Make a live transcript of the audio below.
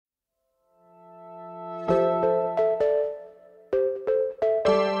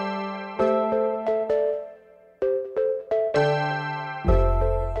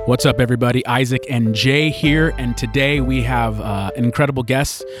What's up, everybody? Isaac and Jay here, and today we have an incredible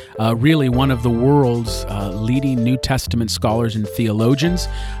guest, really one of the world's leading New Testament scholars and theologians,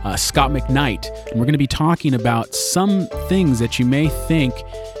 Scot McKnight. And we're going to be talking about some things that you may think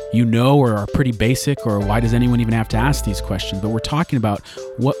you know or are pretty basic, or why does anyone even have to ask these questions? But we're talking about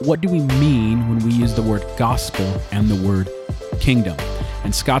what do we mean when we use the word gospel and the word kingdom.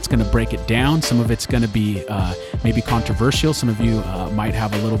 And Scott's going to break it down. Some of it's going to be maybe controversial. Some of you might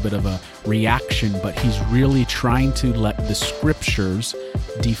have a little bit of a reaction, but he's really trying to let the scriptures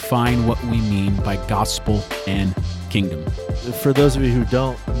define what we mean by gospel and kingdom. For those of you who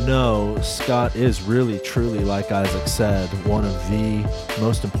don't know, Scott is really, truly, like Isaac said, one of the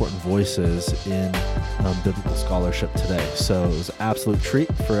most important voices in biblical scholarship today. So it was an absolute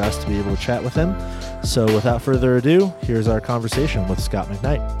treat for us to be able to chat with him. So without further ado, here's our conversation with Scot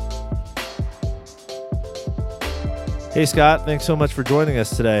McKnight. Hey, Scott, thanks so much for joining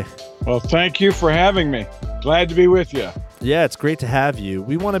us today. Well, thank you for having me. Glad to be with you. Yeah, it's great to have you.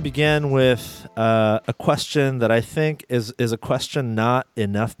 We want to begin with a question that I think is a question not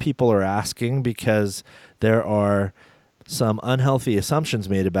enough people are asking because there are some unhealthy assumptions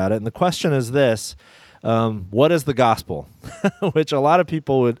made about it. And the question is this: what is the gospel? Which a lot of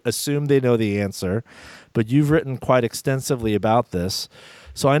people would assume they know the answer, but you've written quite extensively about this.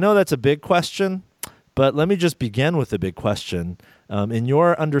 So I know that's a big question, but let me just begin with the big question. In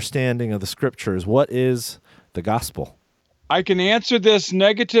your understanding of the scriptures, what is the gospel? I can answer this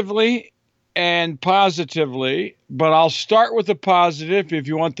negatively and positively, but I'll start with the positive. If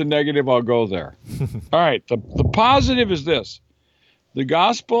you want the negative, I'll go there. All right, the positive is this. The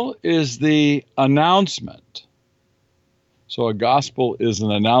gospel is the announcement. So a gospel is an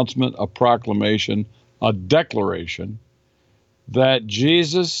announcement, a proclamation, a declaration that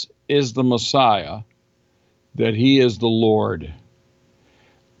Jesus is the Messiah, that he is the Lord,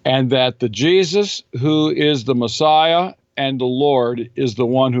 and that the Jesus who is the Messiah and the Lord is the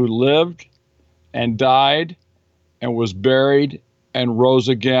one who lived and died and was buried and rose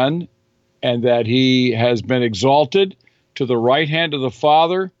again, and that he has been exalted to the right hand of the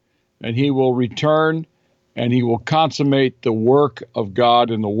Father, and he will return and he will consummate the work of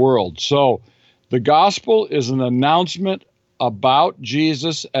God in the world. So the gospel is an announcement about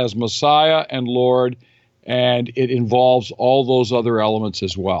Jesus as Messiah and Lord, and it involves all those other elements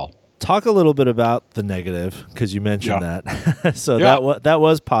as well. Talk a little bit about the negative, because you mentioned that. So that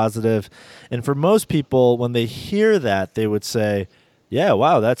was positive. And for most people, when they hear that, they would say, yeah,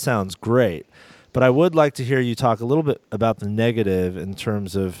 wow, that sounds great. But I would like to hear you talk a little bit about the negative in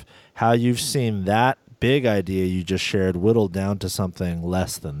terms of how you've seen that big idea you just shared whittled down to something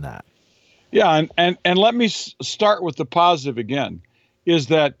less than that. Yeah, and let me start with the positive again, is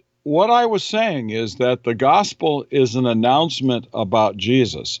that what I was saying is that the gospel is an announcement about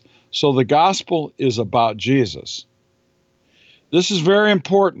Jesus. So the gospel is about Jesus. This is very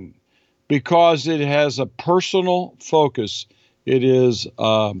important because it has a personal focus. It is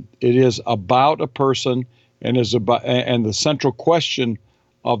about a person, and the central question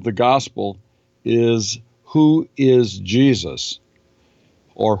of the gospel is, who is Jesus,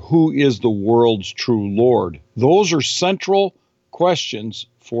 or who is the world's true Lord? Those are central questions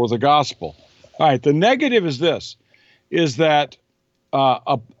for the gospel. All right, the negative is this, is that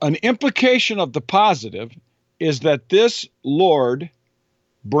an implication of the positive is that this Lord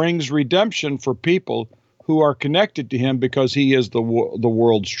brings redemption for people who are connected to him because he is the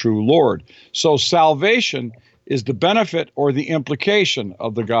world's true Lord. So salvation is the benefit or the implication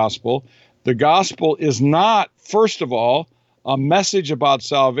of the gospel. The gospel is not, first of all, a message about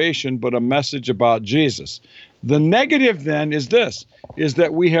salvation, but a message about Jesus. The negative then is this, is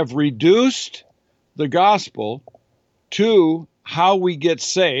that we have reduced the gospel to how we get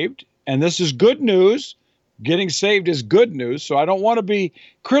saved, and this is good news. Getting saved is good news, so I don't want to be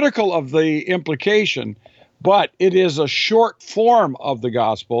critical of the implication, but it is a short form of the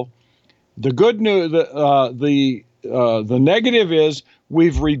gospel. The good news, the negative is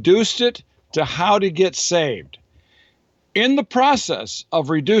we've reduced it to how to get saved. In the process of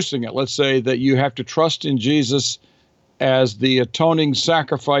reducing it, let's say that you have to trust in Jesus as the atoning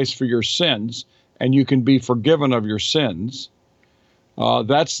sacrifice for your sins, and you can be forgiven of your sins.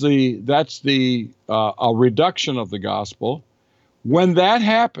 That's a reduction of the gospel. When that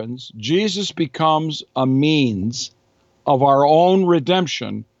happens, Jesus becomes a means of our own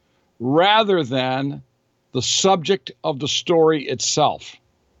redemption rather than the subject of the story itself.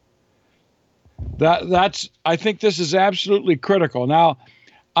 I think this is absolutely critical. Now,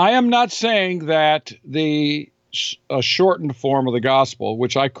 I am not saying that the shortened form of the gospel,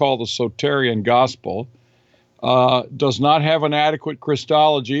 which I call the Soterian gospel, does not have an adequate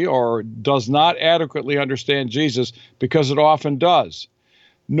Christology or does not adequately understand Jesus, because it often does.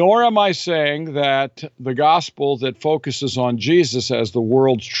 Nor am I saying that the gospel that focuses on Jesus as the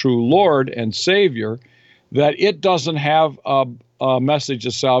world's true Lord and Savior, that it doesn't have a message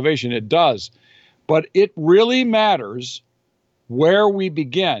of salvation. It does. But it really matters where we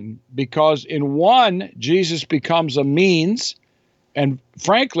begin, because in one, Jesus becomes a means, and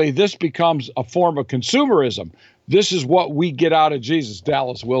frankly, this becomes a form of consumerism. This is what we get out of Jesus.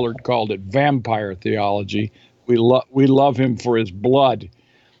 Dallas Willard called it vampire theology. We love him for his blood.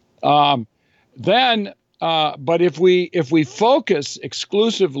 But if we focus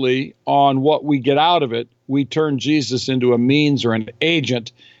exclusively on what we get out of it, we turn Jesus into a means or an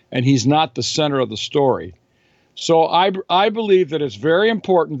agent, and he's not the center of the story. So I believe that it's very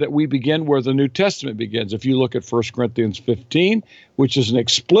important that we begin where the New Testament begins. If you look at 1 Corinthians 15, which is an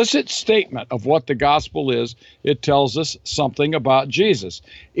explicit statement of what the gospel is, it tells us something about Jesus.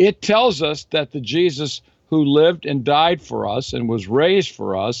 It tells us that the Jesus who lived and died for us and was raised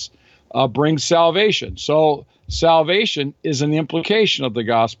for us brings salvation. So salvation is an implication of the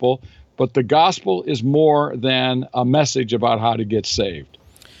gospel, but the gospel is more than a message about how to get saved.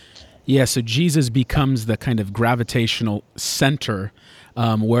 Yeah, so Jesus becomes the kind of gravitational center,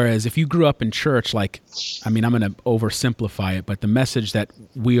 whereas if you grew up in church, I'm going to oversimplify it, but the message that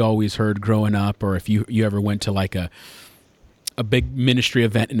we always heard growing up, or if you ever went to like a big ministry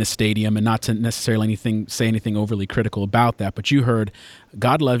event in a stadium, and not to necessarily say anything overly critical about that, but you heard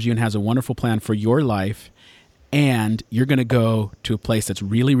God loves you and has a wonderful plan for your life, and you're going to go to a place that's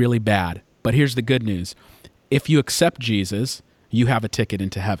really, really bad. But here's the good news. If you accept Jesus, you have a ticket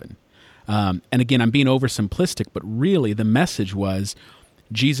into heaven. And again, I'm being oversimplistic, but really the message was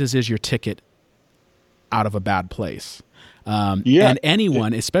Jesus is your ticket out of a bad place. And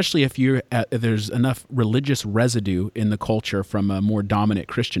anyone, especially if there's enough religious residue in the culture from a more dominant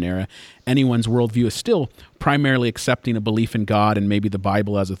Christian era, anyone's worldview is still primarily accepting a belief in God and maybe the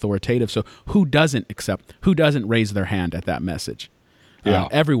Bible as authoritative. So who doesn't raise their hand at that message?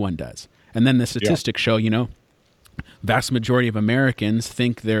 Everyone does. And then the statistics show, vast majority of Americans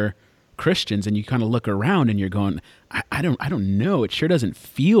think they're Christians, and you kind of look around and you're going, I don't know. It sure doesn't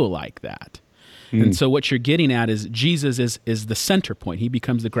feel like that. And so what you're getting at is Jesus is the center point. He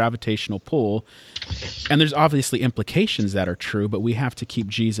becomes the gravitational pull. And there's obviously implications that are true, but we have to keep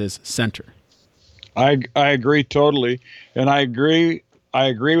Jesus center. I agree totally. And I agree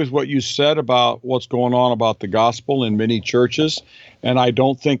with what you said about what's going on about the gospel in many churches. And I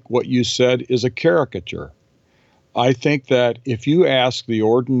don't think what you said is a caricature. I think that if you ask the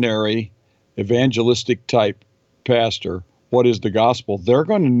ordinary evangelistic type pastor, what is the gospel, they're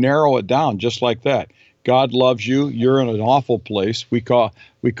going to narrow it down just like that. God loves you. You're in an awful place. We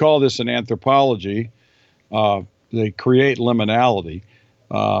call this in anthropology, they create liminality.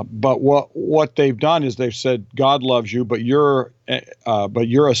 But what they've done is they've said God loves you, but you're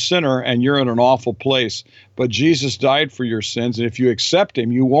a sinner and you're in an awful place. But Jesus died for your sins, and if you accept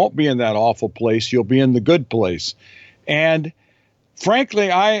him, you won't be in that awful place. You'll be in the good place. And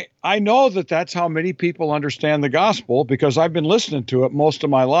frankly, I know that that's how many people understand the gospel, because I've been listening to it most of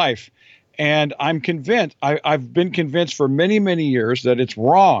my life, and I'm convinced. I've been convinced for many, many years that it's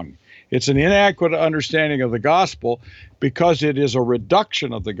wrong. It's an inadequate understanding of the gospel, because it is a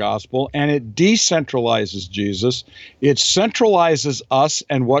reduction of the gospel, and it decentralizes Jesus. It centralizes us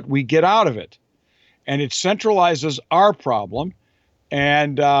and what we get out of it, and it centralizes our problem.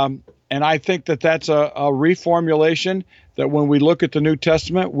 And I think that that's a reformulation that when we look at the New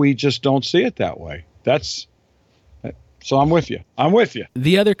Testament, we just don't see it that way. So I'm with you.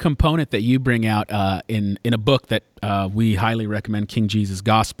 The other component that you bring out in a book that we highly recommend, King Jesus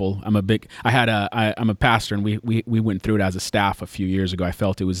Gospel. I'm a pastor, and we went through it as a staff a few years ago. I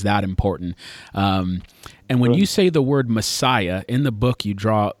felt it was that important. And when you say the word Messiah in the book, you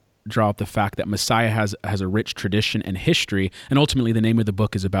draw up the fact that Messiah has a rich tradition and history, and ultimately the name of the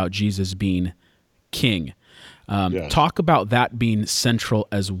book is about Jesus being king. Yes. Talk about that being central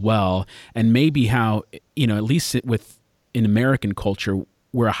as well, and maybe how, at least in American culture,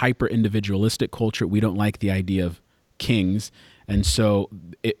 we're a hyper-individualistic culture. We don't like the idea of kings, and so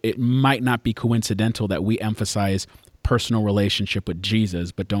it might not be coincidental that we emphasize personal relationship with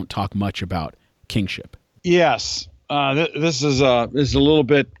Jesus, but don't talk much about kingship. Yes. This is a little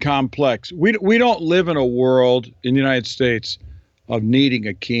bit complex. We don't live in a world in the United States of needing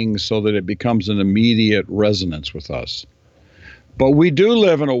a king so that it becomes an immediate resonance with us. But we do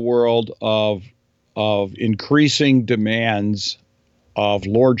live in a world of increasing demands of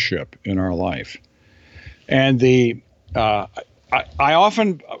lordship in our life. And I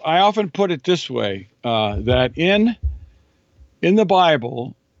often put it this way. that in the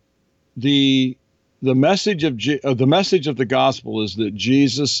Bible, the message of the gospel is that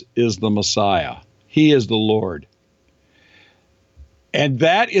Jesus is the Messiah. He is the Lord. And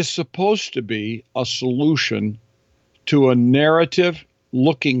that is supposed to be a solution to a narrative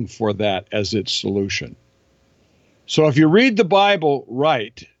looking for that as its solution. So if you read the Bible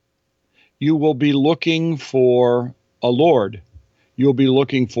right, you will be looking for a Lord. You'll be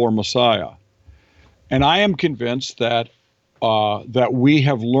looking for Messiah. And I am convinced that we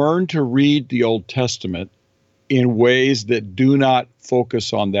have learned to read the Old Testament in ways that do not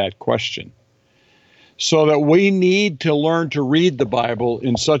focus on that question. So that we need to learn to read the Bible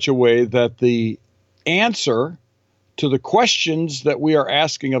in such a way that the answer to the questions that we are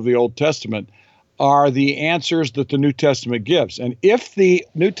asking of the Old Testament are the answers that the New Testament gives. And if the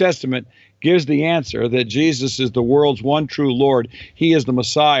New Testament gives the answer that Jesus is the world's one true Lord, he is the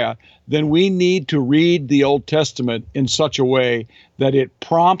Messiah, then we need to read the Old Testament in such a way that it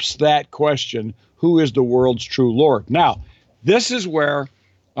prompts that question, who is the world's true Lord? Now, this is where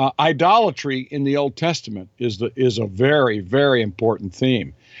idolatry in the Old Testament is a very, very important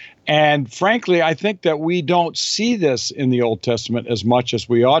theme. And frankly, I think that we don't see this in the Old Testament as much as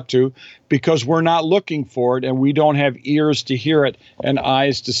we ought to, because we're not looking for it and we don't have ears to hear it and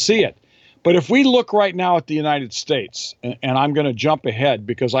eyes to see it. But if we look right now at the United States, and I'm going to jump ahead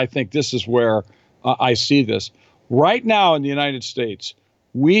because I think this is where I see this. Right now in the United States,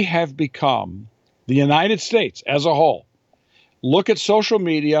 we have become, the United States as a whole, look at social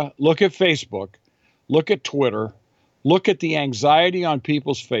media, look at Facebook, look at Twitter, look at the anxiety on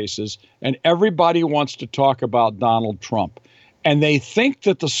people's faces, and everybody wants to talk about Donald Trump. And they think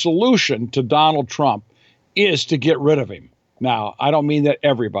that the solution to Donald Trump is to get rid of him. Now, I don't mean that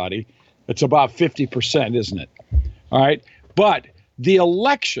everybody. It's about 50%, isn't it? All right. But the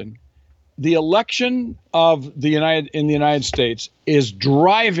election of the United States is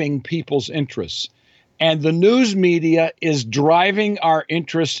driving people's interests. And the news media is driving our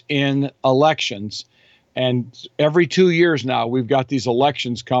interest in elections. And every 2 years now, we've got these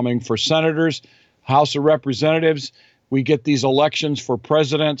elections coming for senators, House of Representatives. We get these elections for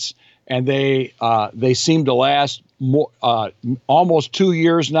presidents, and they seem to last almost 2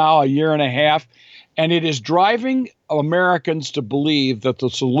 years now, a year and a half. And it is driving Americans to believe that the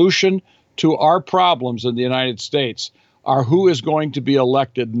solution to our problems in the United States are who is going to be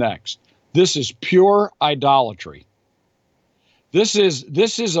elected next. This is pure idolatry. This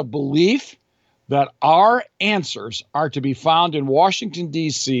is a belief that our answers are to be found in Washington,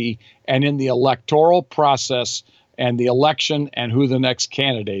 D.C., and in the electoral process and the election and who the next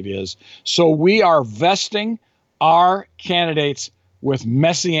candidate is. So we are vesting our candidates with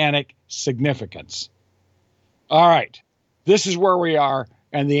messianic significance. All right, this is where we are.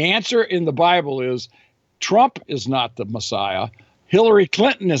 And the answer in the Bible is Trump is not the Messiah. Hillary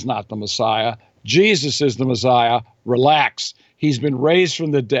Clinton is not the Messiah. Jesus is the Messiah. Relax. He's been raised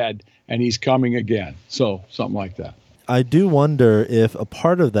from the dead, and he's coming again. So something like that. I do wonder if a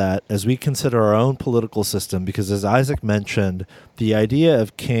part of that, as we consider our own political system, because as Isaac mentioned, the idea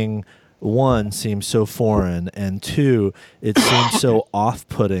of king, one, seems so foreign, and two, it seems so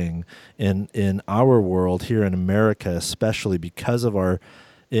off-putting in our world here in America, especially because of our,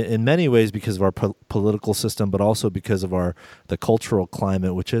 in many ways because of our political system, but also because of the cultural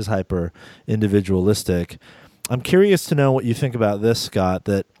climate, which is hyper individualistic. I'm curious to know what you think about this, Scott,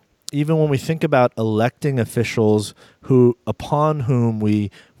 that even when we think about electing officials upon whom we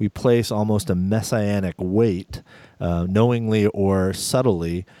place almost a messianic weight, knowingly or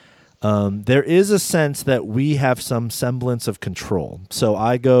subtly, there is a sense that we have some semblance of control. So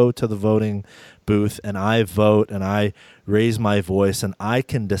I go to the voting booth and I vote and I raise my voice and I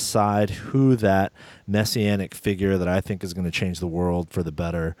can decide who that messianic figure that I think is going to change the world for the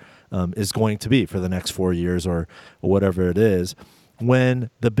better is going to be for the next 4 years or whatever it is. When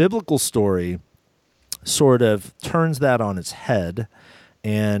the biblical story sort of turns that on its head,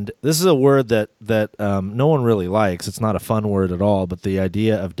 and this is a word that no one really likes. It's not a fun word at all, but the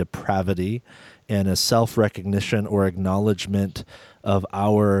idea of depravity and a self-recognition or acknowledgement of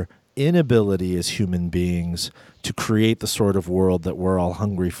our inability as human beings to create the sort of world that we're all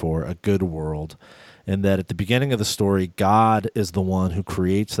hungry for, a good world. And that at the beginning of the story, God is the one who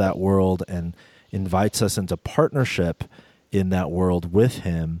creates that world and invites us into partnership in that world with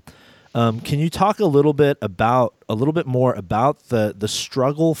him. Can you talk a little bit more about the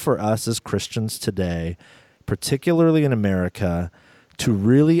struggle for us as Christians today, particularly in America, to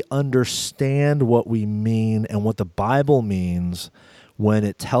really understand what we mean and what the Bible means when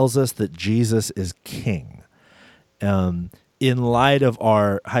it tells us that Jesus is king? in light of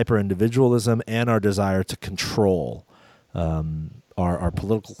our hyper-individualism and our desire to control our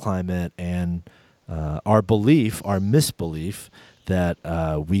political climate and our misbelief that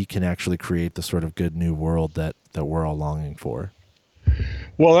we can actually create the sort of good new world that we're all longing for.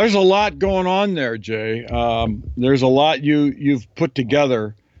 Well, there's a lot going on there, Jay. There's a lot you've put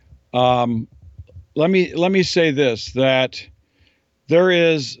together. Let me say this, that there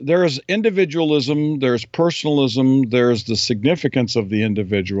is individualism, there's personalism, there's the significance of the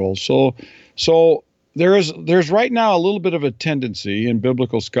individual. So there's right now a little bit of a tendency in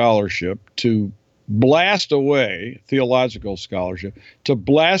biblical scholarship to blast away, theological scholarship, to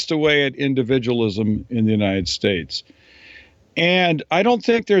blast away at individualism in the United States. And I don't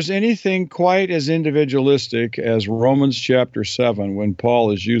think there's anything quite as individualistic as Romans chapter 7 when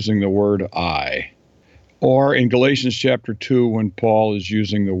Paul is using the word I, or in Galatians chapter 2 when Paul is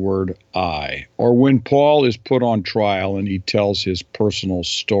using the word I, or when Paul is put on trial and he tells his personal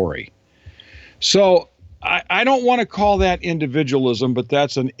story. So I don't want to call that individualism, but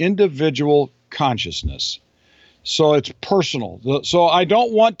that's an individual consciousness. So it's personal. So I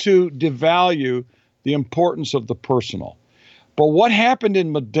don't want to devalue the importance of the personal. But what happened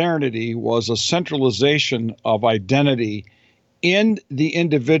in modernity was a centralization of identity in the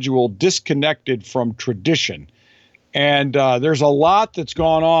individual, disconnected from tradition. And there's a lot that's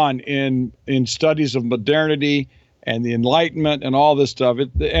gone on in studies of modernity and the Enlightenment and all this stuff.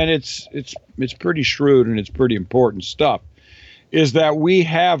 It's pretty shrewd and it's pretty important stuff. Is that we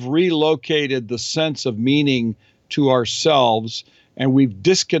have relocated the sense of meaning to ourselves, and we've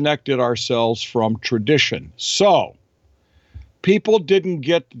disconnected ourselves from tradition. So people didn't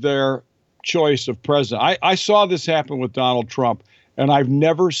get their choice of president. I saw this happen with Donald Trump, and I've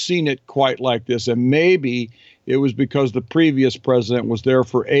never seen it quite like this. And maybe it was because the previous president was there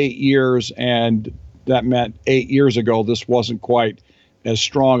for 8 years, and that meant 8 years ago this wasn't quite as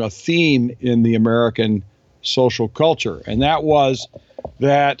strong a theme in the American social culture. And that was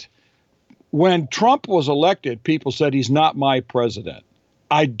that when Trump was elected, people said he's not my president.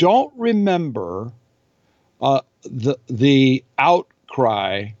 I don't remember the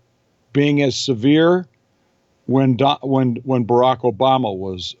outcry being as severe when Barack Obama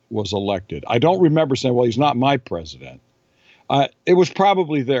was elected. I don't remember saying, well, he's not my president. It was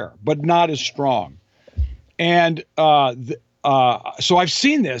probably there, but not as strong. And so I've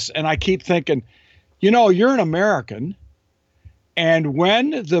seen this, and I keep thinking, you're an American, and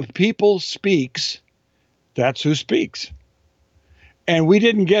when the people speaks, that's who speaks. And we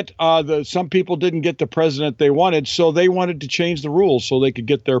didn't get some people didn't get the president they wanted, so they wanted to change the rules so they could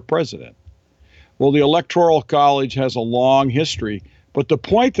get their president. Well, the Electoral College has a long history, but the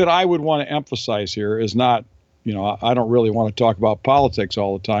point that I would want to emphasize here is not, I don't really want to talk about politics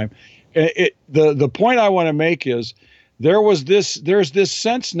all the time. The point I want to make is there's this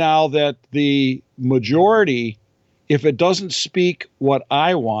sense now that the majority, if it doesn't speak what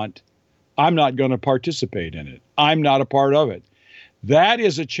I want, I'm not going to participate in it. I'm not a part of it. That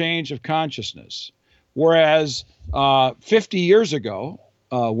is a change of consciousness. Whereas 50 years ago,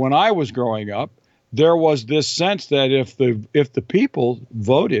 when I was growing up, there was this sense that if the people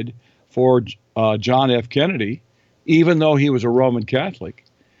voted for John F. Kennedy, even though he was a Roman Catholic,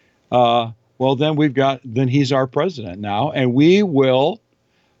 well, then he's our president now, and we will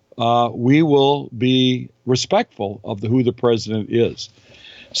be respectful of who the president is.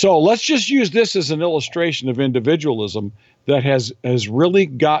 So let's just use this as an illustration of individualism that has really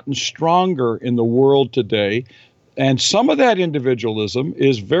gotten stronger in the world today. And some of that individualism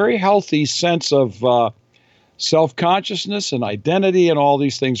is very healthy sense of self-consciousness and identity, and all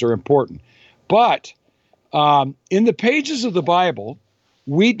these things are important. But in the pages of the Bible,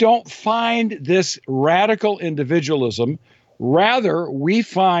 we don't find this radical individualism. Rather, we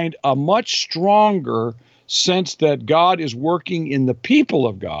find a much stronger sense that God is working in the people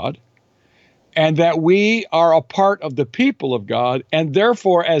of God, and that we are a part of the people of God, and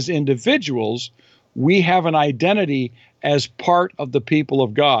therefore, as individuals, we have an identity as part of the people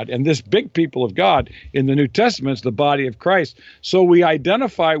of God. And this big people of God in the New Testament is the body of Christ. So we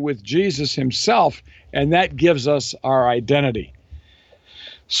identify with Jesus himself, and that gives us our identity.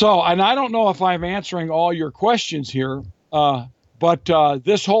 So, and I don't know if I'm answering all your questions here, but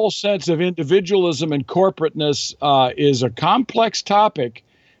this whole sense of individualism and corporateness is a complex topic,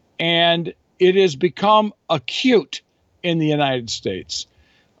 and it has become acute in the United States,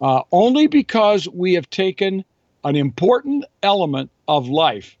 only because we have taken an important element of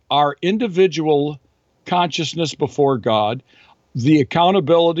life, our individual consciousness before God, the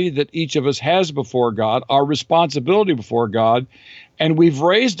accountability that each of us has before God, our responsibility before God, and we've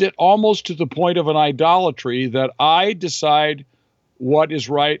raised it almost to the point of an idolatry that I decide what is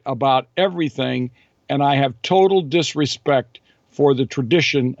right about everything, and I have total disrespect for the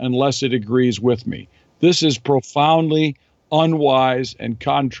tradition unless it agrees with me. This is profoundly unwise and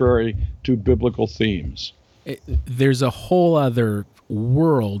contrary to biblical themes. There's a whole other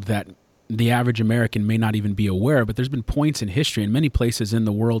world that the average American may not even be aware, but there's been points in history in many places in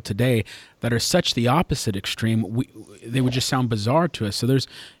the world today that are such the opposite extreme, they would just sound bizarre to us. So there's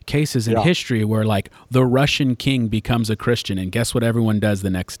cases in history where, like, the Russian king becomes a Christian, and guess what everyone does the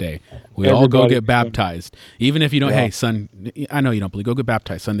next day? Everybody all go get baptized. Even if you don't, hey, son, I know you don't believe, go get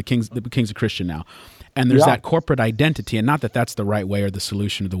baptized, son, the king's a Christian now. And there's that corporate identity, and not that that's the right way or the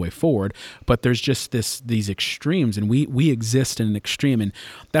solution or the way forward, but there's just these extremes, and we exist in an extreme, and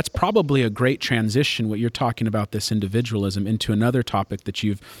that's probably a great transition, what you're talking about, this individualism, into another topic that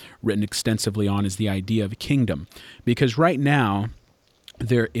you've written extensively on, is the idea of a kingdom. Because right now,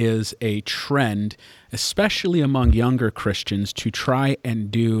 there is a trend, especially among younger Christians, to try and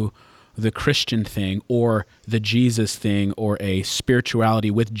do the Christian thing or the Jesus thing or a spirituality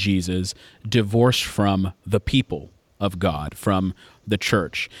with Jesus divorced from the people of God, from the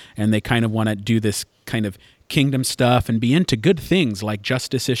church. And they kind of want to do this kind of kingdom stuff and be into good things like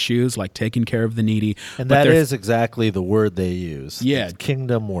justice issues, like taking care of the needy. And that is exactly the word they use. Yeah. It's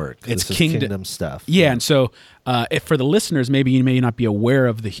kingdom work. It's kingdom stuff. Yeah. And so if for the listeners, maybe you may not be aware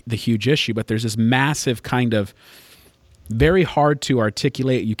of the huge issue, but there's this massive kind of very hard to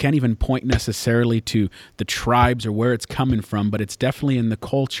articulate. You can't even point necessarily to the tribes or where it's coming from, but it's definitely in the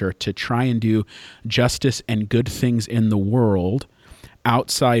culture to try and do justice and good things in the world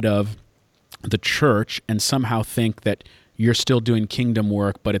outside of the church and somehow think that you're still doing kingdom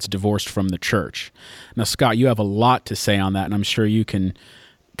work, but it's divorced from the church. Now, Scott, you have a lot to say on that, and I'm sure you can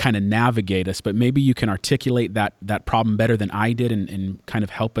kind of navigate us, but maybe you can articulate that problem better than I did and kind of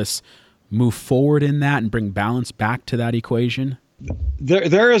help us move forward in that and bring balance back to that equation?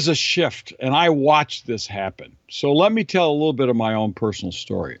 There is a shift, and I watched this happen. So let me tell a little bit of my own personal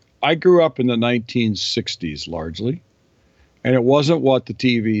story. I grew up in the 1960s largely, and it wasn't what the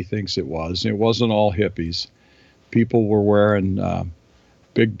TV thinks it was. It wasn't all hippies. People were wearing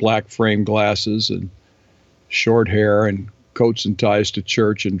big black frame glasses and short hair and coats and ties to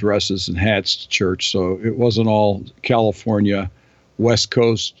church and dresses and hats to church. So it wasn't all California, West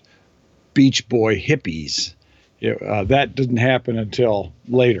Coast, Beach Boy hippies. That didn't happen until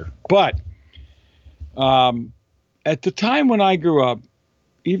later. But at the time when I grew up,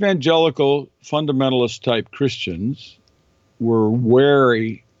 evangelical fundamentalist type Christians were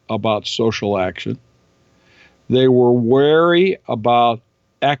wary about social action. They were wary about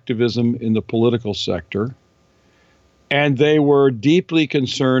activism in the political sector. And they were deeply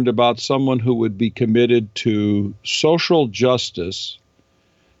concerned about someone who would be committed to social justice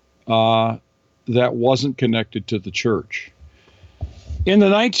that wasn't connected to the church. In the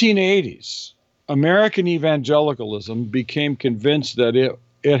 1980s, American evangelicalism became convinced that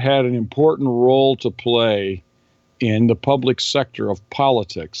it had an important role to play in the public sector of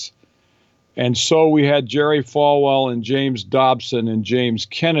politics. And so we had Jerry Falwell and James Dobson and James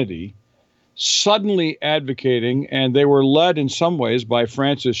Kennedy suddenly advocating, and they were led in some ways by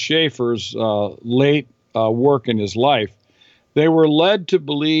Francis Schaeffer's late work in his life. They were led to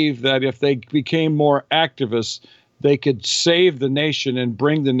believe that if they became more activists, they could save the nation and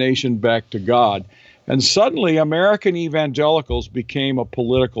bring the nation back to God. And suddenly, American evangelicals became a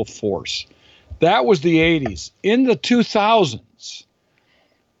political force. That was the 80s. In the 2000s,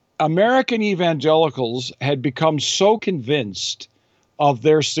 American evangelicals had become so convinced of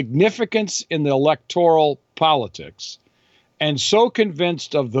their significance in the electoral politics and so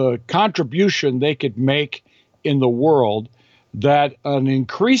convinced of the contribution they could make in the world that an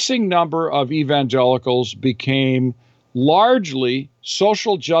increasing number of evangelicals became largely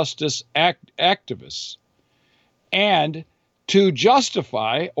social justice activists. And to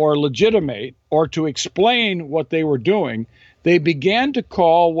justify or legitimate or to explain what they were doing, they began to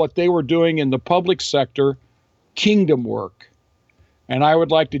call what they were doing in the public sector kingdom work. And I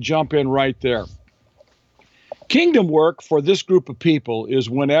would like to jump in right there. Kingdom work for this group of people is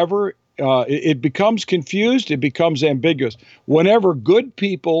whenever it becomes confused, it becomes ambiguous. Whenever good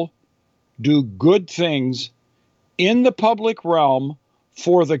people do good things in the public realm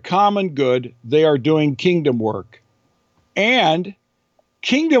for the common good, they are doing kingdom work. And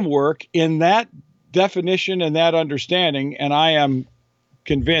kingdom work in that definition and that understanding, and I am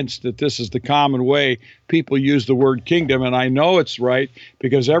convinced that this is the common way people use the word kingdom, and I know it's right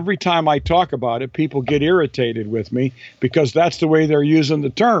because every time I talk about it, people get irritated with me because that's the way they're using the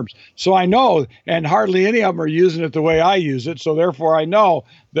terms. So I know, and hardly any of them are using it the way I use it, so therefore I know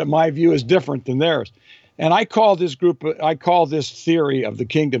that my view is different than theirs. And I call this theory of the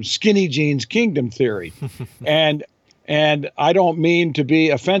kingdom skinny jeans kingdom theory. And I don't mean to be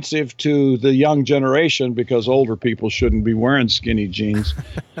offensive to the young generation because older people shouldn't be wearing skinny jeans.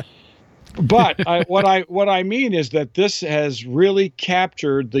 But what I mean is that this has really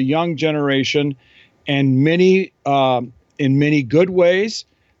captured the young generation and in many good ways.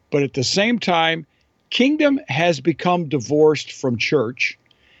 But at the same time, kingdom has become divorced from church.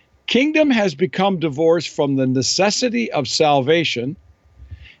 Kingdom has become divorced from the necessity of salvation.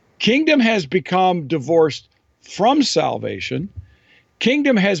 Kingdom has become divorced from salvation.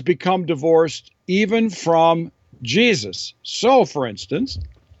 Kingdom has become divorced even from Jesus. So, for instance,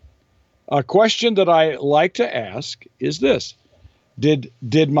 a question that I like to ask is this: Did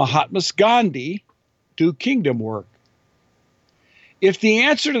Mahatma Gandhi do kingdom work? If the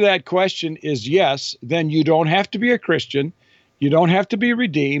answer to that question is yes, then you don't have to be a Christian, you don't have to be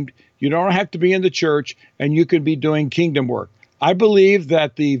redeemed, you don't have to be in the church, and you can be doing kingdom work. I believe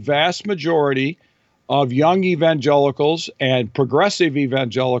that the vast majority of young evangelicals and progressive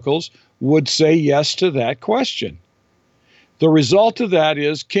evangelicals would say yes to that question. The result of that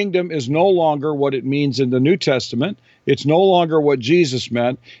is kingdom is no longer what it means in the New Testament. It's no longer what Jesus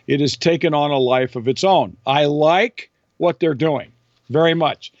meant. It has taken on a life of its own. I like what they're doing very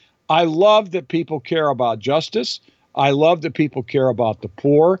much. I love that people care about justice. I love that people care about the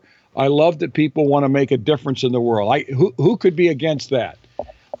poor. I love that people want to make a difference in the world. Who could be against that?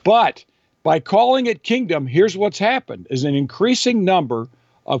 But by calling it kingdom, here's what's happened, is an increasing number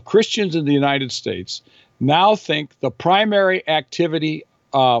of Christians in the United States now think the primary activity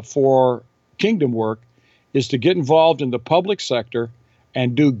for kingdom work is to get involved in the public sector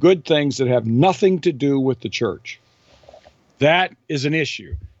and do good things that have nothing to do with the church. That is an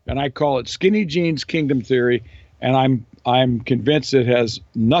issue, and I call it skinny jeans kingdom theory, and I'm convinced it has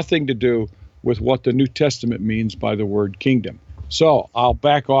nothing to do with what the New Testament means by the word kingdom. So I'll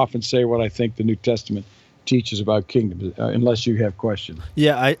back off and say what I think the New Testament teaches about kingdom, unless you have questions.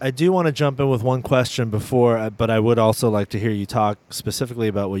 Yeah, I do want to jump in with one question before, but I would also like to hear you talk specifically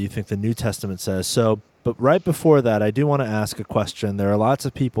about what you think the New Testament says. So, but right before that, I do want to ask a question. There are lots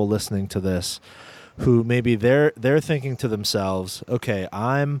of people listening to this who maybe they're thinking to themselves, okay,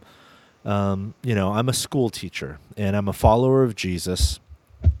 I'm a school teacher and I'm a follower of Jesus,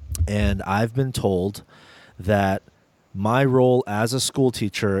 and I've been told that my role as a school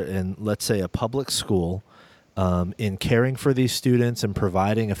teacher in, let's say, a public school, in caring for these students and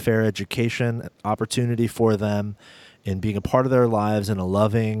providing a fair education opportunity for them, in being a part of their lives in a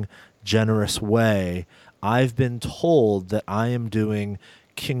loving, generous way, I've been told that I am doing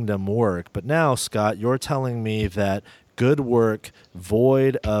kingdom work. But now, Scott, you're telling me that good work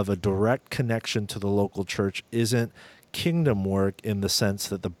void of a direct connection to the local church isn't kingdom work in the sense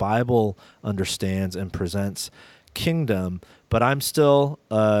that the Bible understands and presents kingdom. But I'm still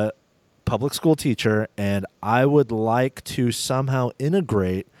a public school teacher, and I would like to somehow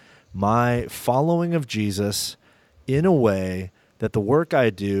integrate my following of Jesus in a way that the work I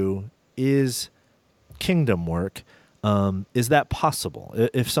do is kingdom work. Is that possible?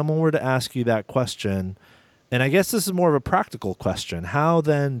 If someone were to ask you that question, and I guess this is more of a practical question, how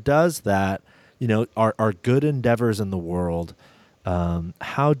then does that, our good endeavors in the world,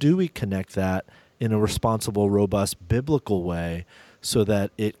 how do we connect that in a responsible, robust, biblical way so that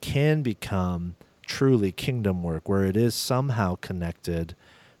it can become truly kingdom work, where it is somehow connected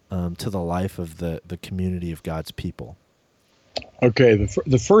to the life of the community of God's people? Okay,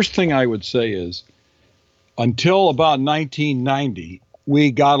 the first thing I would say is, until about 1990, we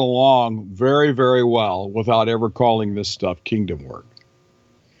got along very, very well without ever calling this stuff kingdom work.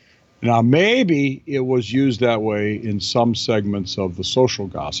 Now, maybe it was used that way in some segments of the social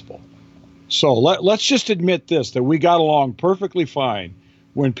gospel. So let's just admit this, that we got along perfectly fine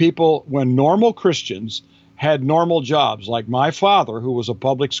when normal Christians had normal jobs, like my father, who was a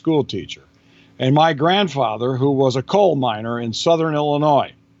public school teacher, and my grandfather, who was a coal miner in southern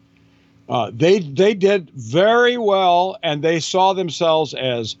Illinois. They did very well, and they saw themselves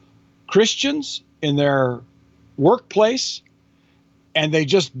as Christians in their workplace, and they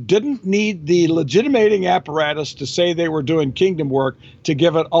just didn't need the legitimating apparatus to say they were doing kingdom work to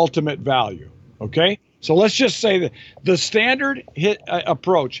give it ultimate value. Okay? So let's just say that the standard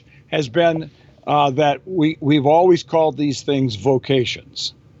approach has been that we've always called these things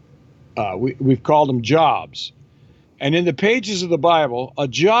vocations. We've called them jobs. And in the pages of the Bible, a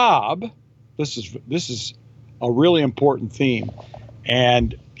job, this is a really important theme,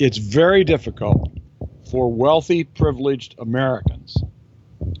 and it's very difficult for wealthy, privileged Americans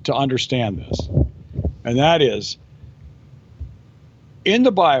to understand this. And that is, in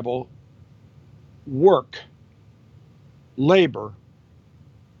the Bible, work, labor,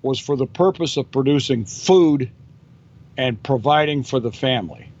 was for the purpose of producing food and providing for the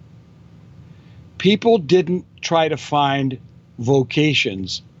family. People didn't try to find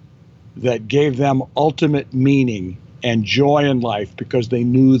vocations that gave them ultimate meaning and joy in life because they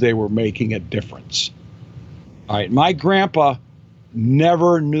knew they were making a difference. All right, my grandpa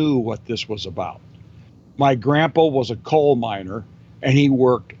never knew what this was about. My grandpa was a coal miner, and he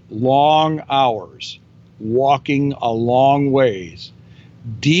worked long hours, walking a long ways,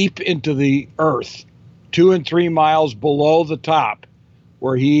 deep into the earth, 2 and 3 miles below the top,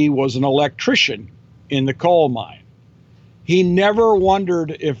 where he was an electrician in the coal mine. He never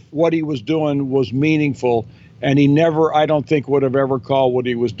wondered if what he was doing was meaningful, and he never, I don't think, would have ever called what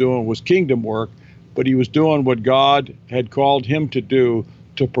he was doing was kingdom work, but he was doing what God had called him to do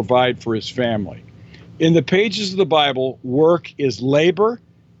to provide for his family. In the pages of the Bible, work is labor,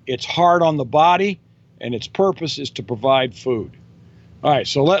 it's hard on the body, and its purpose is to provide food. All right,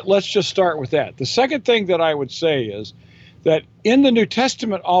 so let's just start with that. The second thing that I would say is that in the New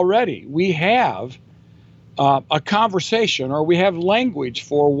Testament already, we have a conversation, or we have language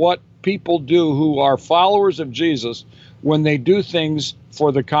for what people do who are followers of Jesus when they do things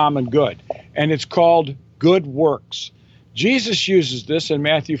for the common good. And it's called good works. Jesus uses this in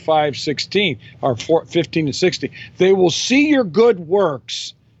Matthew 5:16, or 15 and 16. They will see your good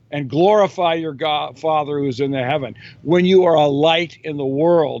works and glorify your God, Father who's in the heaven, when you are a light in the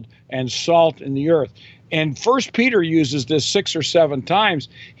world and salt in the earth. And 1 Peter uses this 6 or 7 times.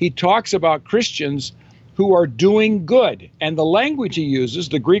 He talks about Christians who are doing good. And the language he uses,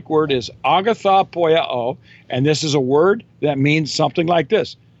 the Greek word is agathapoiao, and this is a word that means something like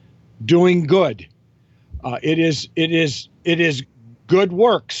this: doing good. It is good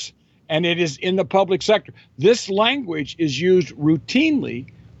works, and it is in the public sector. This language is used routinely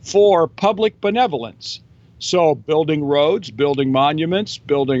for public benevolence. So building roads, building monuments,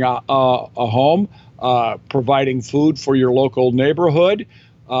 building a home, providing food for your local neighborhood,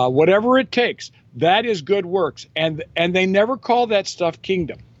 whatever it takes, that is good works. And they never call that stuff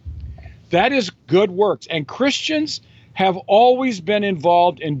kingdom. That is good works. And Christians have always been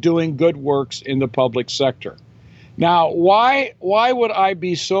involved in doing good works in the public sector. Now, why would I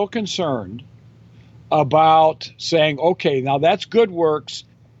be so concerned about saying, okay, now that's good works,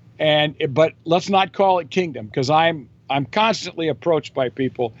 but let's not call it kingdom? Because I'm constantly approached by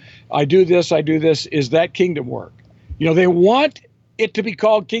people. I do this. Is that kingdom work? You know, they want it to be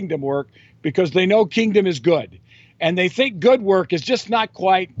called kingdom work because they know kingdom is good. And they think good work is just not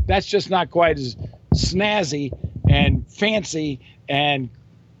quite as snazzy and fancy and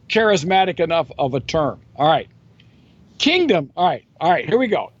charismatic enough of a term. All right. Kingdom. All right. Here we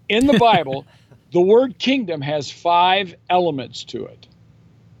go. In the Bible, the word kingdom has 5 elements to it.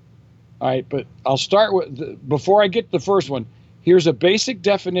 All right. But I'll start with, before I get to the first one, here's a basic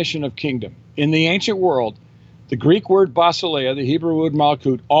definition of kingdom. In the ancient world, the Greek word basileia, the Hebrew word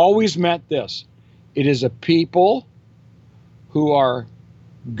malkut, always meant this: it is a people who are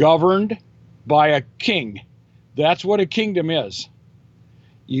governed by a king. That's what a kingdom is.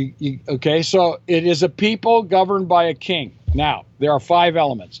 Okay, so it is a people governed by a king. Now, there are 5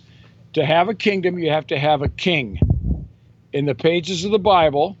 elements. To have a kingdom, you have to have a king. In the pages of the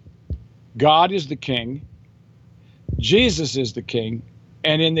Bible, God is the king, Jesus is the king,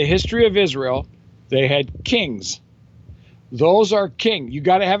 and in the history of Israel, they had kings. Those are king. You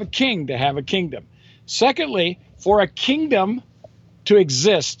got to have a king to have a kingdom. Secondly, for a kingdom to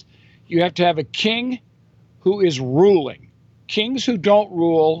exist, you have to have a king who is ruling. Kings who don't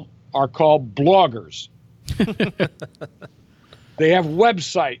rule are called bloggers. They have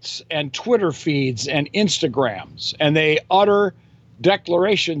websites and Twitter feeds and Instagrams, and they utter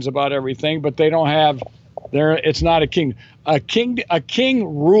declarations about everything, but they don't have it's not a king. A king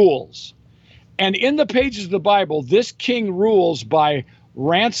rules. And in the pages of the Bible, this king rules by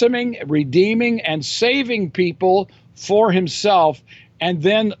ransoming, redeeming, and saving people for himself, and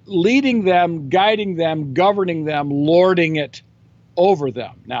then leading them, guiding them, governing them, lording it over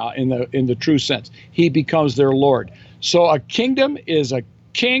them. Now, in the true sense, he becomes their Lord. So a kingdom is a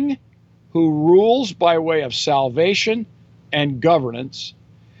king who rules by way of salvation and governance,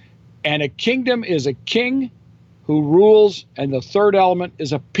 and a kingdom is a king who rules, and the third element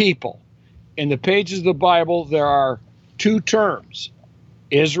is a people. In the pages of the Bible, there are 2 terms: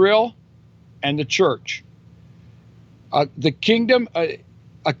 Israel and the church. The kingdom,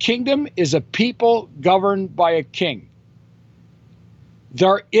 a kingdom is a people governed by a king.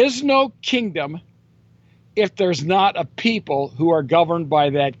 There is no kingdom if there's not a people who are governed by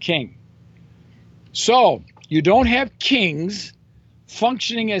that king. So you don't have kings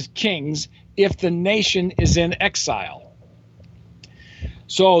functioning as kings if the nation is in exile.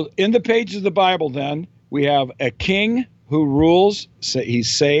 So in the pages of the Bible, then, we have a king who rules, he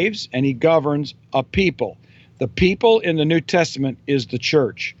saves, and he governs a people. The people in the New Testament is the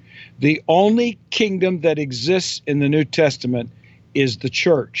church. The only kingdom that exists in the New Testament is the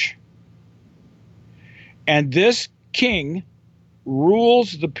church. And this king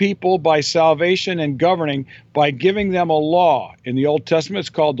rules the people by salvation and governing by giving them a law. In the Old Testament, it's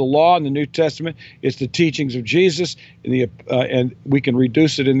called the law. In the New Testament, it's the teachings of Jesus. And we can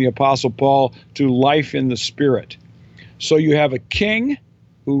reduce it in the Apostle Paul to life in the Spirit. So you have a king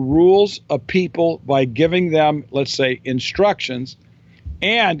who rules a people by giving them, let's say, instructions.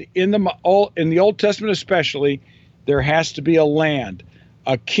 And in the Old Testament especially, there has to be a land.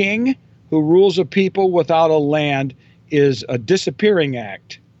 A king who rules a people without a land is a disappearing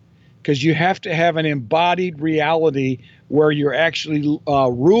act, because you have to have an embodied reality where you're actually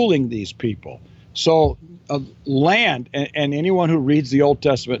ruling these people. So land, and anyone who reads the Old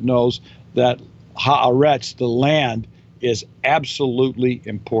Testament knows that haaretz, the land, is absolutely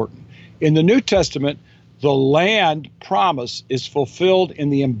important. In the New Testament, the land promise is fulfilled in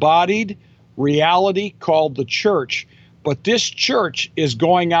the embodied reality called the church. But this church is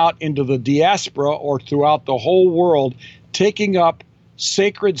going out into the diaspora or throughout the whole world, taking up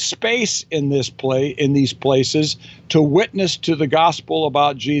sacred space in these places to witness to the gospel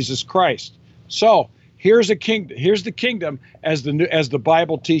about Jesus Christ. So here's the kingdom as the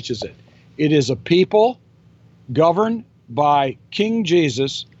Bible teaches it. It is a people governed by King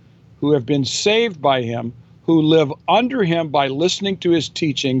Jesus, who have been saved by him, who live under him by listening to his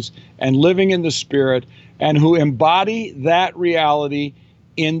teachings and living in the Spirit, and who embody that reality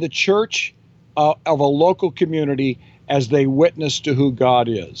in the church of a local community as they witness to who God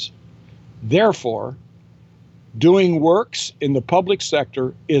is. Therefore, doing works in the public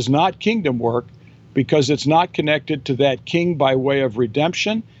sector is not kingdom work, because it's not connected to that king by way of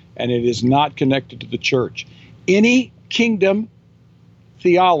redemption, and it is not connected to the church. Any kingdom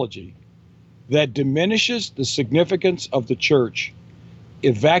theology that diminishes the significance of the church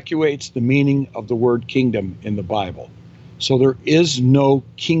evacuates the meaning of the word kingdom in the Bible. So there is no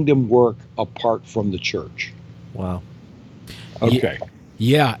kingdom work apart from the church. Wow. Okay.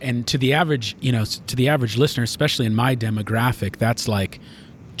 Yeah, and to the average listener, especially in my demographic, that's like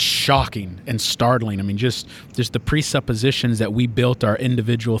shocking and startling. I mean, just the presuppositions that we built our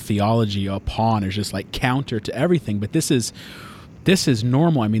individual theology upon is just like counter to everything. But this is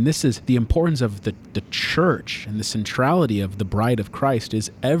normal. I mean, this is the importance of the church, and the centrality of the bride of Christ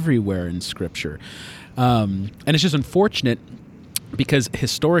is everywhere in Scripture. And it's just unfortunate because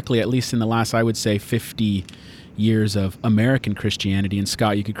historically, at least in the last, I would say, 50 years of American Christianity, and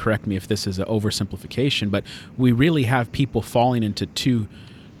Scott, you could correct me if this is an oversimplification, but we really have people falling into two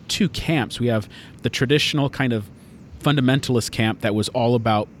camps. We have the traditional kind of fundamentalist camp that was all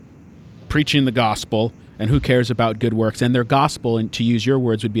about preaching the gospel, and who cares about good works? And their gospel, and to use your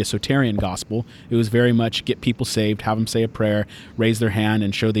words, would be a soterian gospel. It was very much get people saved, have them say a prayer, raise their hand,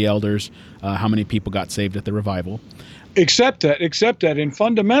 and show the elders how many people got saved at the revival. Except that in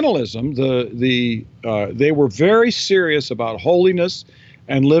fundamentalism, they were very serious about holiness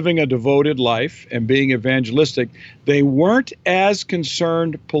and living a devoted life and being evangelistic. They weren't as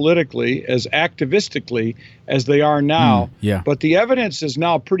concerned politically, as activistically as they are now. But the evidence is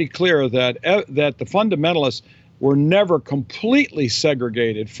now pretty clear that the fundamentalists were never completely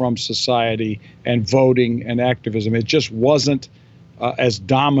segregated from society and voting and activism. It just wasn't as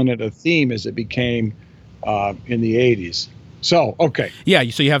dominant a theme as it became in the 80s. So, okay. Yeah,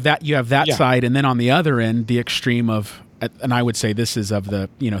 so you have that side, and then on the other end, the extreme of, and I would say this is of the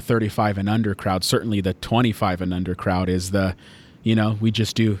 35 and under crowd. Certainly the 25 and under crowd is the, we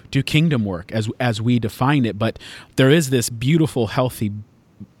just do kingdom work as we define it. But there is this beautiful, healthy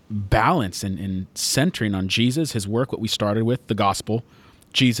balance in centering on Jesus, his work, what we started with, the gospel.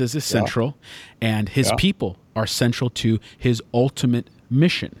 Jesus is central, and his people are central to his ultimate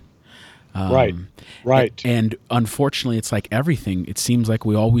mission. Right. And unfortunately, it's like everything. It seems like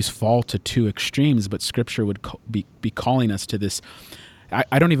we always fall to two extremes, but Scripture would be calling us to this.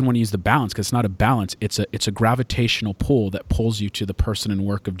 I don't even want to use the balance, because it's not a balance. It's a gravitational pull that pulls you to the person and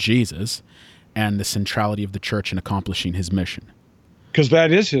work of Jesus and the centrality of the church in accomplishing his mission. Because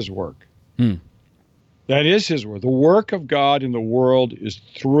that is his work. That is his word. The work of God in the world is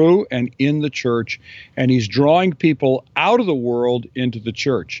through and in the church, and he's drawing people out of the world into the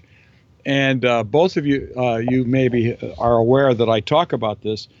church. And both of you, you maybe are aware that I talk about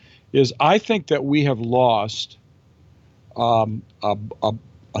this, is I think that we have lost a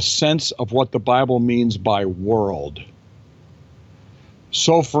sense of what the Bible means by world.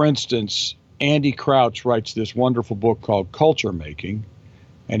 So, for instance, Andy Crouch writes this wonderful book called Culture Making,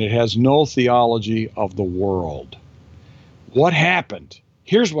 and it has no theology of the world. What happened?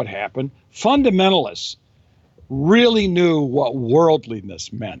 Here's what happened. Fundamentalists really knew what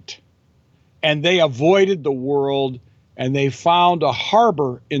worldliness meant, and they avoided the world, and they found a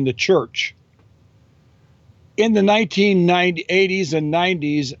harbor in the church. In the 1980s and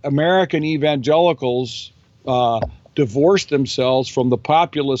 90s, American evangelicals divorced themselves from the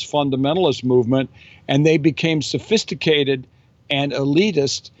populist fundamentalist movement, and they became sophisticated and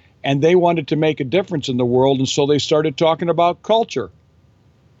elitist, and they wanted to make a difference in the world, and so they started talking about culture.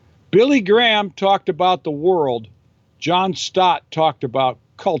 Billy Graham talked about the world. John Stott talked about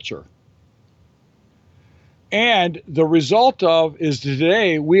culture. And the result of is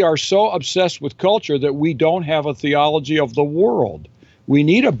today we are so obsessed with culture that we don't have a theology of the world. We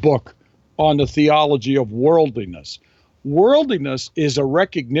need a book on the theology of worldliness. Worldliness is a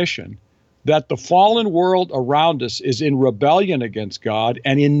recognition that the fallen world around us is in rebellion against God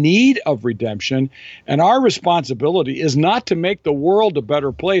and in need of redemption. And our responsibility is not to make the world a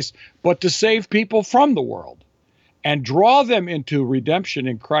better place, but to save people from the world and draw them into redemption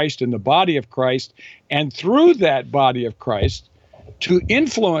in Christ, in the body of Christ, and through that body of Christ to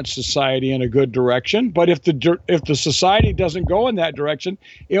influence society in a good direction. But if the society doesn't go in that direction,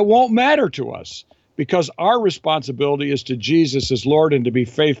 it won't matter to us, because our responsibility is to Jesus as Lord and to be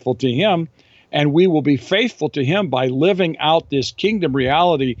faithful to him. And we will be faithful to him by living out this kingdom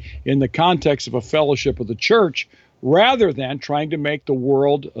reality in the context of a fellowship of the church, rather than trying to make the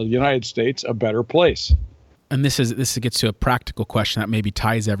world, the United States, a better place. And this gets to a practical question that maybe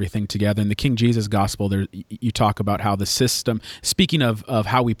ties everything together. In the King Jesus Gospel, there you talk about how the system, speaking of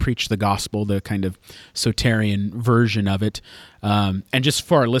how we preach the gospel, the kind of soterian version of it, and just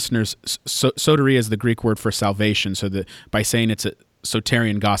for our listeners, soteria is the Greek word for salvation. So that by saying it's a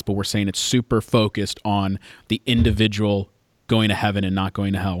soterian gospel, we're saying it's super focused on the individual going to heaven and not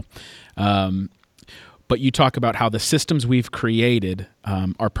going to hell. But you talk about how the systems we've created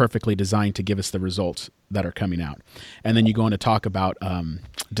are perfectly designed to give us the results that are coming out. And then you go on to talk about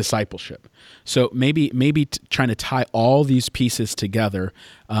discipleship. So maybe trying to tie all these pieces together,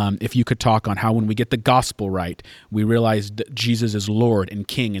 if you could talk on how when we get the gospel right, we realize that Jesus is Lord and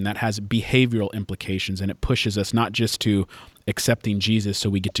King, and that has behavioral implications, and it pushes us not just to accepting Jesus so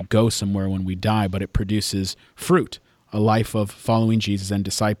we get to go somewhere when we die, but it produces fruit, a life of following Jesus and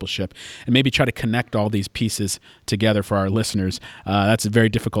discipleship, and maybe try to connect all these pieces together for our listeners. That's a very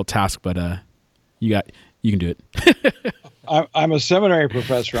difficult task, but you can do it. I'm a seminary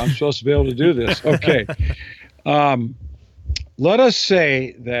professor. I'm supposed to be able to do this. Okay. Let us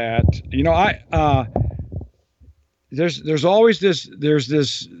say that, there's always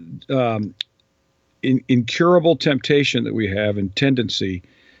this incurable temptation that we have and tendency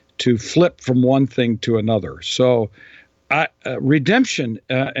to flip from one thing to another. So redemption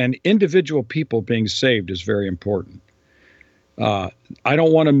and individual people being saved is very important. I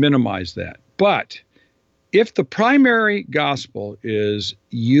don't want to minimize that. But if the primary gospel is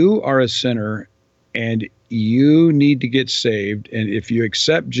you are a sinner and you need to get saved, and if you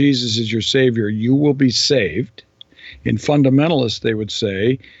accept Jesus as your Savior, you will be saved. In fundamentalists, they would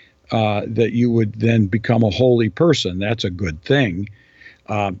say that you would then become a holy person. That's a good thing.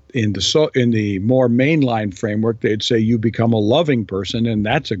 In the more mainline framework, they'd say you become a loving person, and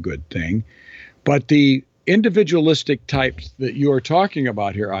that's a good thing. But the individualistic type that you are talking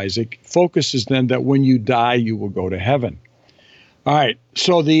about here, Isaac, focuses then that when you die, you will go to heaven. All right,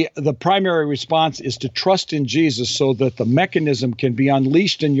 so the primary response is to trust in Jesus so that the mechanism can be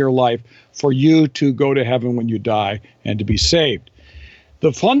unleashed in your life for you to go to heaven when you die and to be saved.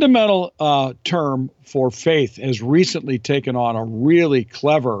 The fundamental term for faith has recently taken on a really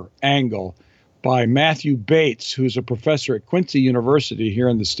clever angle by Matthew Bates, who's a professor at Quincy University here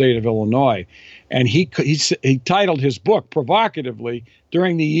in the state of Illinois. And he titled his book provocatively,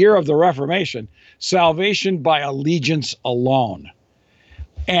 during the year of the Reformation, Salvation by Allegiance Alone.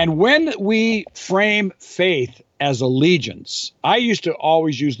 And when we frame faith as allegiance, I used to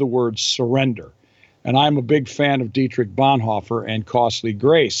always use the word surrender. And I'm a big fan of Dietrich Bonhoeffer and Costly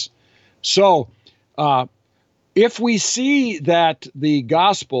Grace. So if we see that the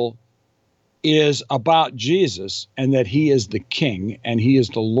gospel is about Jesus and that he is the king and he is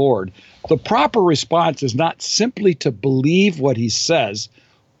the Lord, the proper response is not simply to believe what he says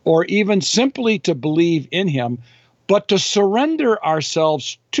or even simply to believe in him, but to surrender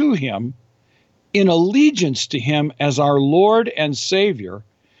ourselves to him in allegiance to him as our Lord and Savior,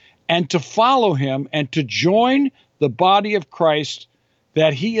 and to follow him and to join the body of Christ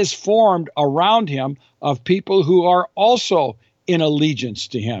that he has formed around him of people who are also in allegiance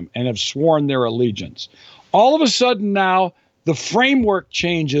to him and have sworn their allegiance. All of a sudden now, the framework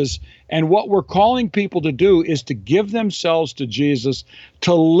changes, and what we're calling people to do is to give themselves to Jesus,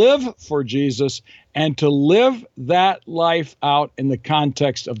 to live for Jesus, and to live that life out in the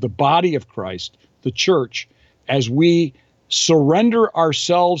context of the body of Christ, the church, as we surrender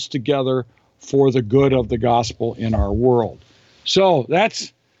ourselves together for the good of the gospel in our world. So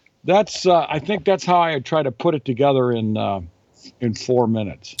that's I think that's how I try to put it together in 4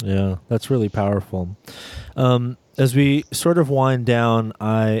 minutes. Yeah, that's really powerful. As we sort of wind down,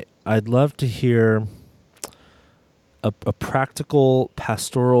 I'd love to hear a practical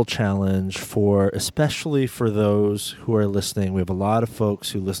pastoral challenge especially for those who are listening. We have a lot of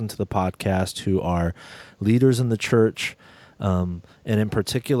folks who listen to the podcast who are leaders in the church, and in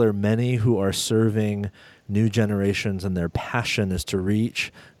particular, many who are serving new generations, and their passion is to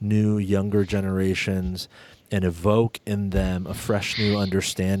reach new, younger generations and evoke in them a fresh new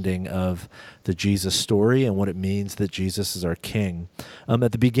understanding of the Jesus story and what it means that Jesus is our King.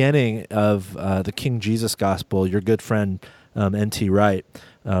 At the beginning of the King Jesus Gospel, your good friend N.T. Wright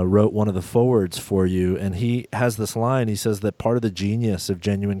wrote one of the forwards for you, and he has this line. He says that part of the genius of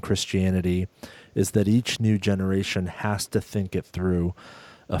genuine Christianity is that each new generation has to think it through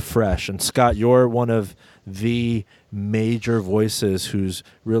afresh. And Scott, you're one of the major voices who's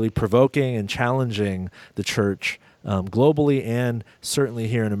really provoking and challenging the church globally and certainly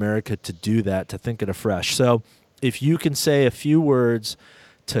here in America to do that, to think it afresh. So if you can say a few words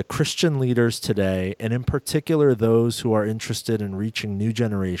to Christian leaders today, and in particular those who are interested in reaching new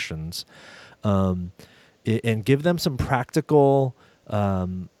generations, and give them some practical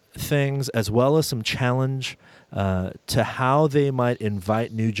things as well as some challenge to how they might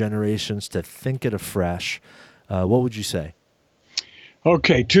invite new generations to think it afresh, what would you say?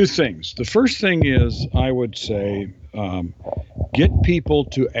 Okay, two things. The first thing is, I would say, get people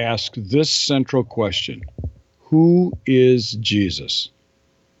to ask this central question: who is Jesus?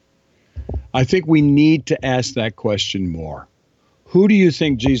 I think we need to ask that question more. Who do you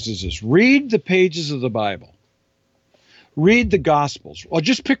think Jesus is? Read the pages of the Bible. Read the Gospels. Or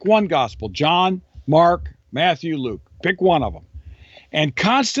just pick one Gospel: John, Mark, Matthew, Luke. Pick one of them. And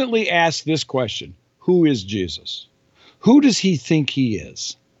constantly ask this question: who is Jesus? Who does he think he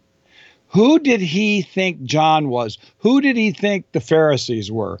is? Who did he think John was? Who did he think the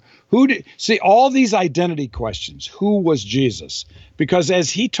Pharisees were? See, all these identity questions. Who was Jesus? Because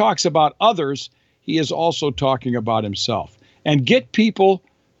as he talks about others, he is also talking about himself. And get people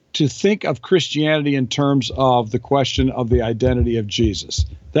to think of Christianity in terms of the question of the identity of Jesus.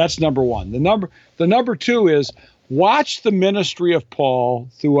 That's number one. The number two is watch the ministry of Paul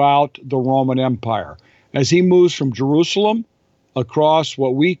throughout the Roman Empire as he moves from Jerusalem across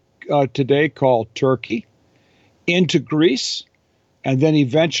what we today call Turkey into Greece, and then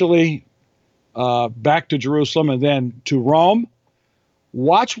eventually back to Jerusalem and then to Rome.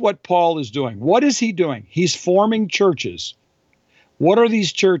 Watch what Paul is doing. What is he doing? He's forming churches. What are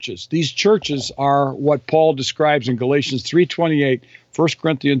these churches? These churches are what Paul describes in Galatians 3:28, 1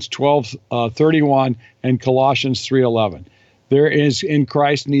 Corinthians 12:31, and Colossians 3:11. There is in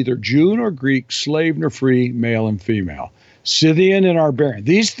Christ neither Jew nor Greek, slave nor free, male and female, Scythian and barbarian.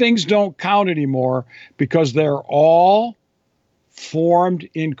 These things don't count anymore because they're all formed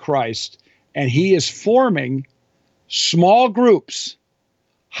in Christ, and he is forming small groups,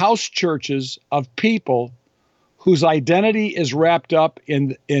 house churches of people whose identity is wrapped up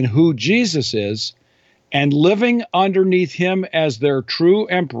in who Jesus is, and living underneath him as their true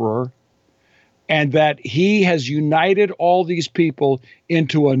emperor, and that he has united all these people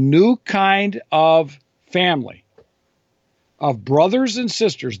into a new kind of family of brothers and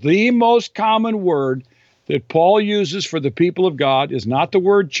sisters. The most common word that Paul uses for the people of God is not the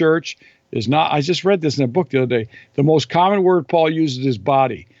word church, is not, I just read this in a book the other day. The most common word Paul uses is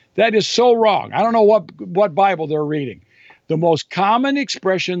body. That is so wrong. I don't know what Bible they're reading. The most common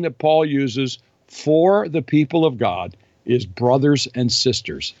expression that Paul uses for the people of God is brothers and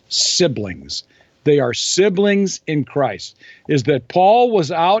sisters, siblings. They are siblings in Christ. Is that Paul was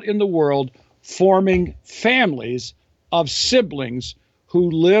out in the world forming families of siblings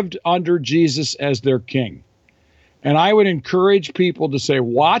who lived under Jesus as their king. And I would encourage people to say,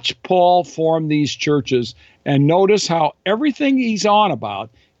 watch Paul form these churches and notice how everything he's on about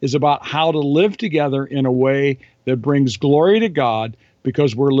is about how to live together in a way that brings glory to God,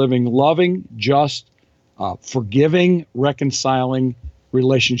 because we're living loving, just, forgiving, reconciling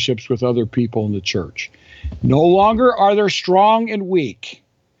relationships with other people in the church. No longer are there strong and weak.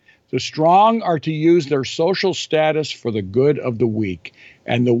 The strong are to use their social status for the good of the weak,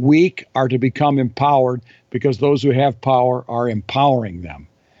 and the weak are to become empowered because those who have power are empowering them.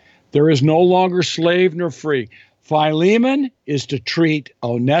 There is no longer slave nor free. Philemon is to treat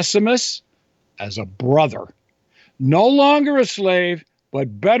Onesimus as a brother. No longer a slave,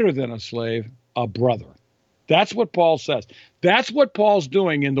 but better than a slave, a brother. That's what Paul says. That's what Paul's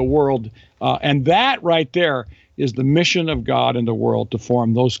doing in the world. And that right there is the mission of God in the world, to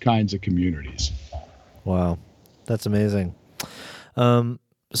form those kinds of communities. Wow. That's amazing.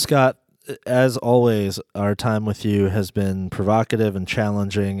 Scott, as always, our time with you has been provocative and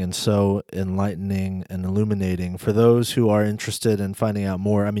challenging and so enlightening and illuminating. For those who are interested in finding out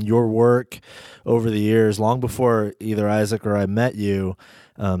more, I mean, your work over the years, long before either Isaac or I met you,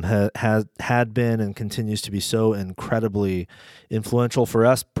 had been and continues to be so incredibly influential for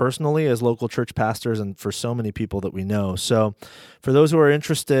us personally as local church pastors and for so many people that we know. So for those who are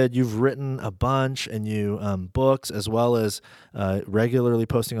interested, you've written a bunch and you books, as well as regularly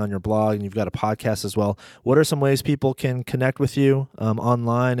posting on your blog, and you've got a podcast as well. What are some ways people can connect with you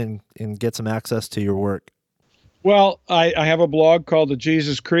online and get some access to your work? Well, I have a blog called The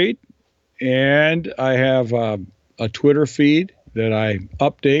Jesus Creed, and I have a Twitter feed that I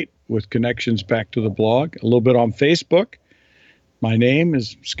update with connections back to the blog, a little bit on Facebook. My name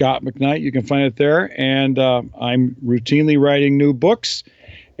is Scott McKnight. You can find it there. And I'm routinely writing new books.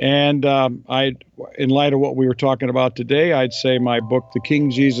 And in light of what we were talking about today, I'd say my book, The King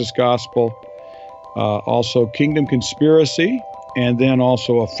Jesus Gospel, also Kingdom Conspiracy, and then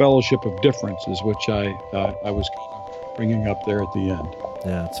also A Fellowship of Differences, which I was bringing up there at the end.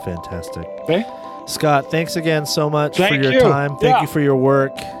 Yeah, it's fantastic. Okay. Scott, thanks again so much for your time. Thank you for your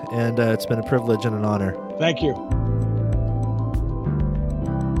work, and it's been a privilege and an honor. Thank you.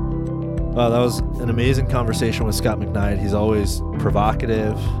 Wow, that was an amazing conversation with Scott McKnight. He's always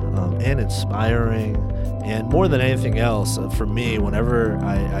provocative and inspiring, and more than anything else, for me, whenever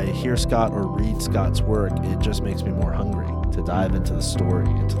I hear Scott or read Scott's work, it just makes me more hungry to dive into the story,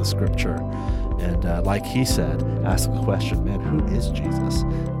 into the scripture. And like he said, ask the question, man, who is Jesus?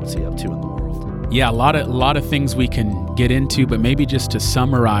 What's he up to in the world? Yeah, a lot of things we can get into, but maybe just to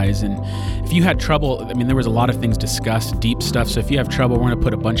summarize. And if you had trouble, I mean, there was a lot of things discussed, deep stuff. So if you have trouble, we're going to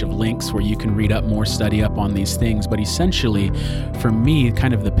put a bunch of links where you can read up more, study up on these things. But essentially, for me,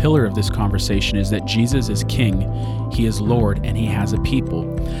 kind of the pillar of this conversation is that Jesus is King, He is Lord, and He has a people.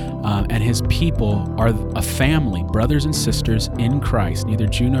 And His people are a family, brothers and sisters in Christ, neither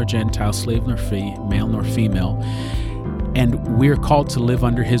Jew nor Gentile, slave nor free, male nor female. And we're called to live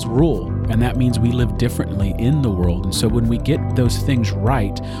under His rule. And that means we live differently in the world. And so when we get those things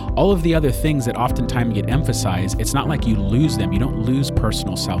right, all of the other things that oftentimes get emphasized, it's not like you lose them. You don't lose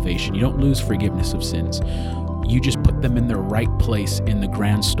personal salvation. You don't lose forgiveness of sins. You just put them in their right place in the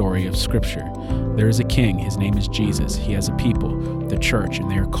grand story of Scripture. There is a king. His name is Jesus. He has a people, the church, and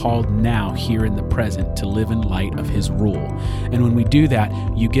they are called now, here in the present, to live in light of His rule. And when we do that,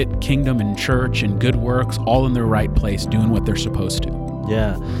 you get kingdom and church and good works all in their right place, doing what they're supposed to.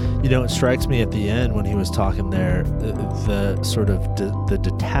 Yeah. You know, it strikes me at the end when he was talking there, the sort of the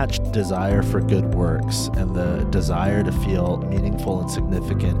detached desire for good works and the desire to feel meaningful and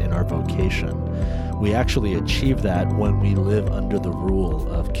significant in our vocation. We actually achieve that when we live under the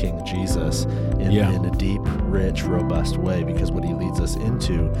rule of King Jesus in a deep, rich, robust way, because what He leads us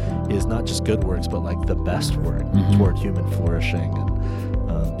into is not just good works, but like the best work toward human flourishing.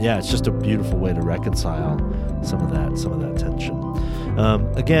 And it's just a beautiful way to reconcile some of that tension.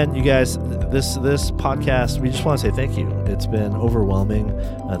 Again, you guys, this podcast, we just want to say thank you. It's been overwhelming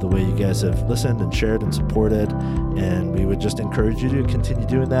the way you guys have listened and shared and supported, and we would just encourage you to continue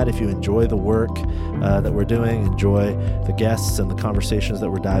doing that. If you enjoy the work that we're doing, enjoy the guests and the conversations that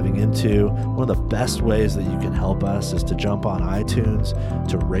we're diving into, one of the best ways that you can help us is to jump on iTunes,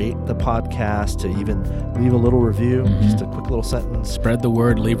 to rate the podcast, to even leave a little review, just a quick little sentence. Spread the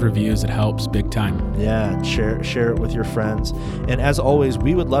word, leave reviews. It helps big time. Yeah, and share it with your friends. And as always,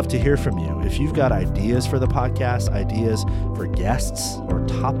 we would love to hear from you. If you've got ideas for the podcast, ideas for guests or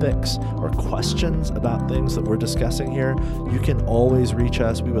topics or questions about things that we're discussing here, you can always reach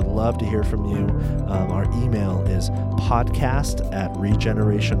us. We would love to hear from you. Our email is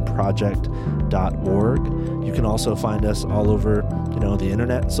podcast@regenerationproject.org. You can also find us all over, the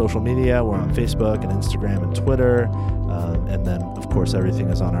internet and social media. We're on Facebook and Instagram and Twitter. And then, of course, everything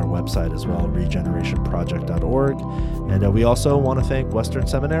is on our website as well, regenerationproject.org. And we also want to thank Western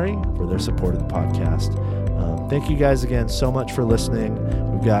Seminary for their support of the podcast. Thank you guys again so much for listening.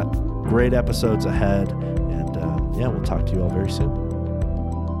 We've got great episodes ahead. And we'll talk to you all very soon.